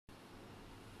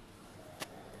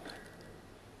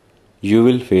you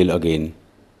will fail again.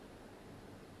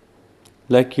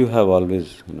 Like you have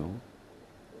always.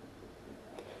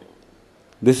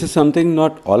 This is something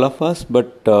not all of us,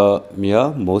 but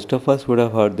yeah, most of us would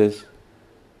have heard this.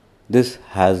 This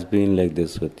has been like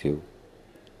this with you.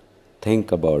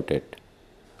 Think about it.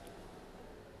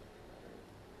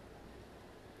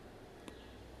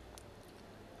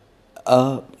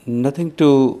 Nothing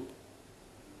to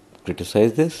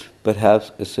criticize this.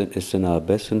 Perhaps it's in our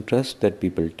best interest that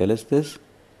people tell us this.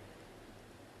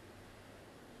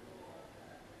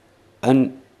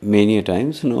 And many a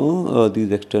times,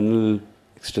 these external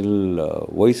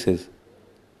voices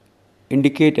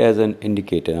indicate as an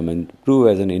indicator. I mean, prove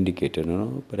as an indicator.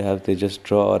 Perhaps they just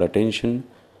draw our attention,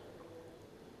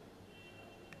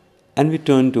 and we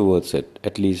turn towards it.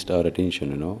 At least our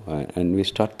attention, and we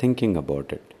start thinking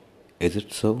about it. Is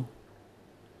it so?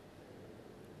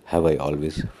 Have I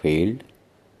always failed?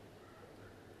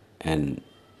 And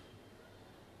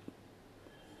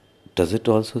does it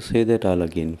also say that I'll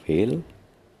again fail?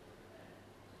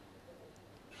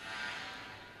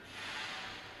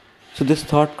 So this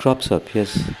thought crops up,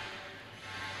 yes.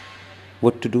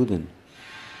 What to do then?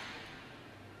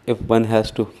 If one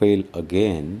has to fail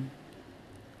again,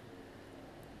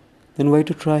 then why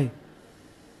to try?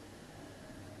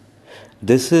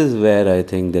 This is where I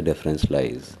think the difference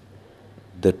lies.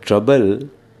 The trouble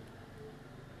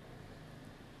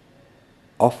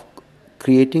of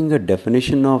creating a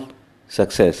definition of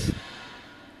success.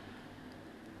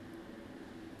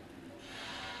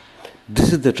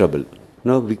 This is the trouble.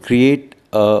 We create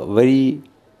a very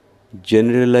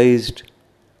generalized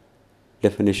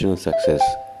definition of success.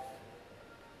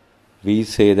 We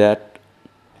say that,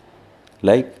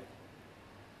 like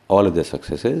all of the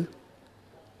successes,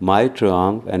 my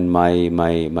triumph and my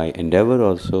endeavor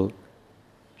also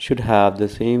should have the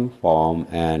same form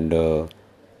and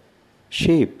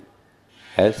shape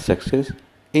as success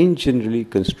in generally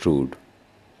construed.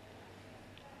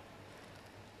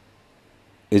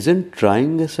 Isn't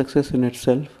trying a success in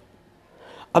itself?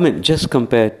 I mean, just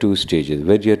compare two stages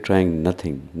where you're trying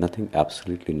nothing,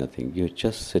 absolutely nothing. You're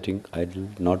just sitting idle,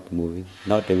 not moving,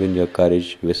 not even your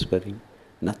courage whispering,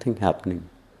 nothing happening.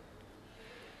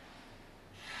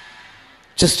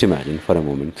 Just imagine for a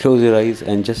moment, close your eyes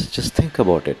and just think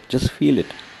about it, just feel it.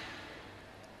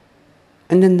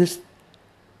 And then just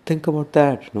think about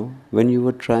that, when you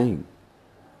were trying.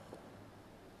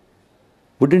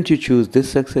 Wouldn't you choose this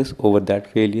success over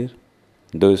that failure?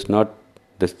 Though it's not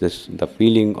this the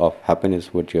feeling of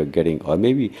happiness what you're getting, or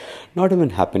maybe not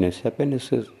even happiness.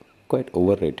 Happiness is quite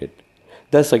overrated.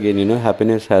 Thus again,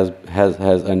 happiness has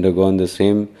undergone the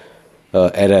same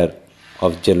error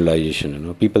of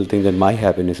generalization. People think that my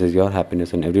happiness is your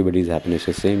happiness and everybody's happiness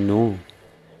is same. No,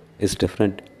 it's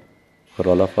different for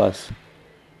all of us.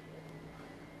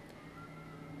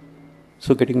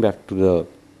 So getting back to the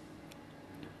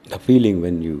feeling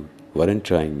when you weren't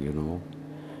trying,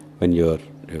 when your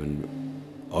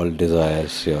all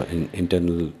desires, your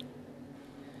internal,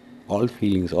 all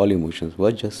feelings, all emotions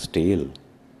were just stale.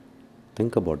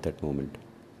 Think about that moment.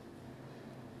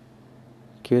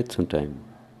 Give it some time.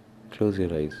 Close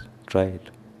your eyes. Try it.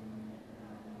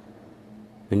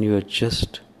 When you are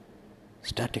just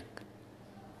static,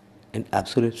 in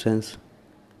absolute sense,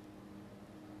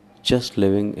 just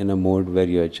living in a mode where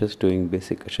you are just doing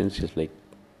basic essentials like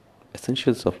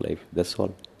essentials of life, that's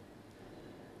all.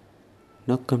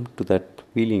 Now come to that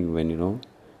feeling when you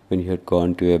had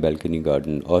gone to a balcony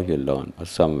garden or your lawn or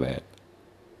somewhere,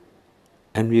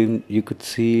 and you could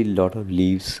see a lot of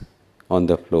leaves on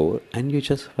the floor, and you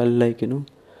just felt like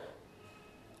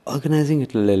organizing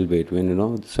it a little bit.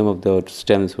 When some of the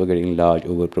stems were getting large,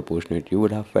 over proportionate, you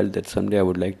would have felt that someday I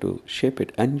would like to shape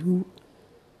it, and you,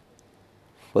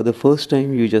 for the first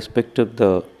time, you just picked up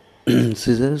the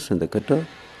scissors and the cutter.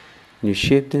 You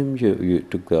shaped them, you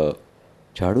took the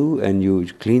jhadu and you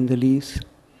cleaned the leaves.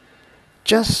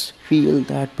 Just feel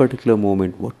that particular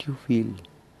moment, what you feel.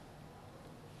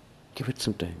 Give it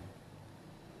some time.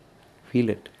 Feel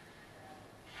it.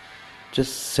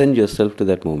 Just send yourself to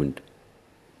that moment.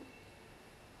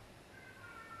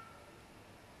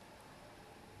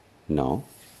 Now,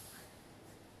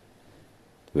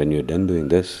 when you're done doing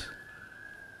this,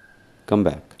 come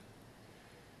back.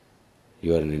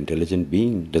 You are an intelligent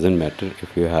being. Doesn't matter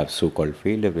if you have so-called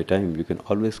failed every time. You can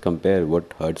always compare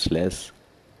what hurts less.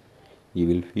 You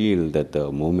will feel that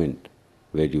the moment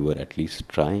where you were at least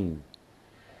trying,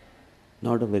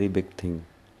 not a very big thing,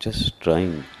 just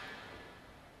trying,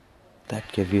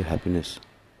 that gave you happiness.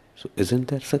 So isn't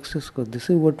that success? Because this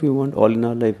is what we want all in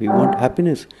our life. We want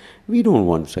happiness. We don't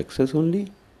want success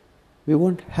only. We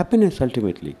want happiness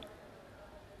ultimately.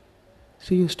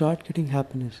 So you start getting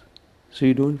happiness. So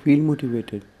you don't feel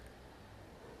motivated.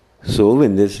 So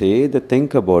when they say that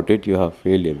think about it, you have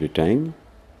failed every time,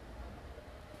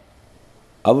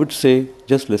 I would say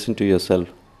just listen to yourself.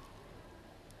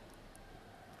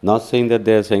 Not saying that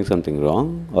they are saying something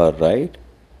wrong or right,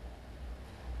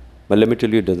 but let me tell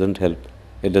you, it doesn't help.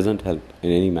 It doesn't help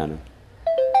in any manner.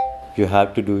 You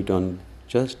have to do it on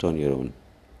just on your own.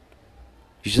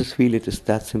 You just feel it is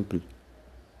that simple.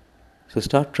 So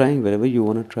start trying wherever you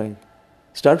want to try.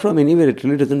 Start from anywhere, it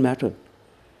really doesn't matter.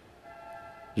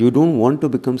 You don't want to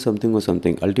become something or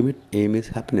something. Ultimate aim is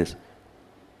happiness.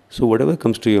 So whatever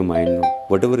comes to your mind,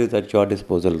 whatever is at your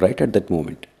disposal right at that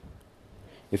moment.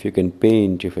 If you can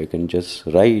paint, if you can just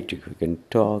write, if you can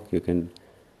talk, you can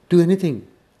do anything.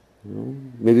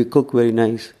 Maybe cook very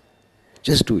nice.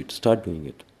 Just do it. Start doing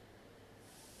it.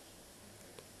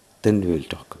 Then we will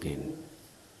talk again.